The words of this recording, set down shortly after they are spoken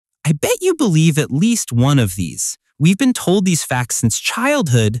I bet you believe at least one of these. We've been told these facts since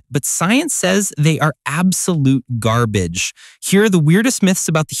childhood, but science says they are absolute garbage. Here are the weirdest myths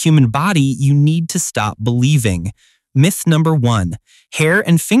about the human body you need to stop believing. Myth number 1. Hair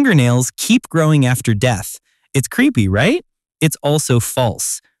and fingernails keep growing after death. It's creepy, right? It's also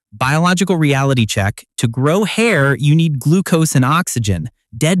false. Biological reality check. To grow hair, you need glucose and oxygen.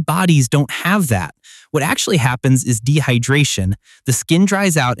 Dead bodies don't have that. What actually happens is dehydration. The skin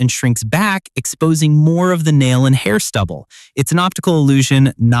dries out and shrinks back, exposing more of the nail and hair stubble. It's an optical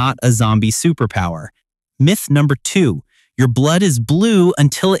illusion, not a zombie superpower. Myth number 2. Your blood is blue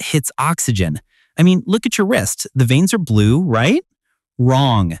until it hits oxygen. I mean, look at your wrist. The veins are blue, right?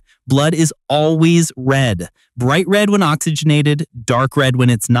 Wrong. Blood is always red. Bright red when oxygenated, dark red when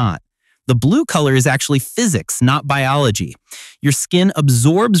it's not. The blue color is actually physics, not biology. Your skin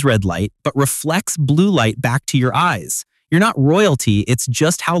absorbs red light, but reflects blue light back to your eyes. You're not royalty, it's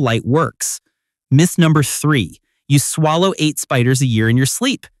just how light works. Myth number 3. You swallow 8 spiders a year in your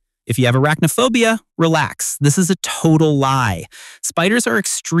sleep. If you have arachnophobia, relax. This is a total lie. Spiders are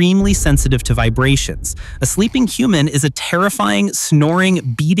extremely sensitive to vibrations. A sleeping human is a terrifying,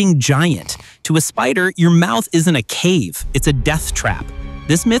 snoring, beating giant. To a spider, your mouth isn't a cave, it's a death trap.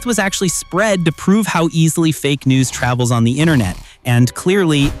 This myth was actually spread to prove how easily fake news travels on the internet, and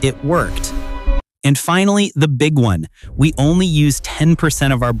clearly it worked. And finally, the big one. We only use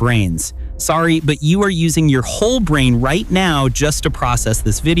 10% of our brains. Sorry, but you are using your whole brain right now just to process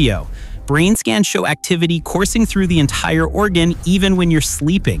this video. Brain scans show activity coursing through the entire organ even when you're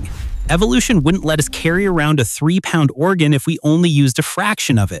sleeping. Evolution wouldn't let us carry around a 3-pound organ if we only used a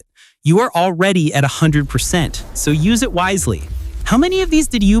fraction of it. You are already at 100%, so use it wisely. How many of these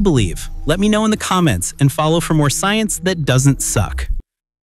did you believe? Let me know in the comments and follow for more science that doesn't suck.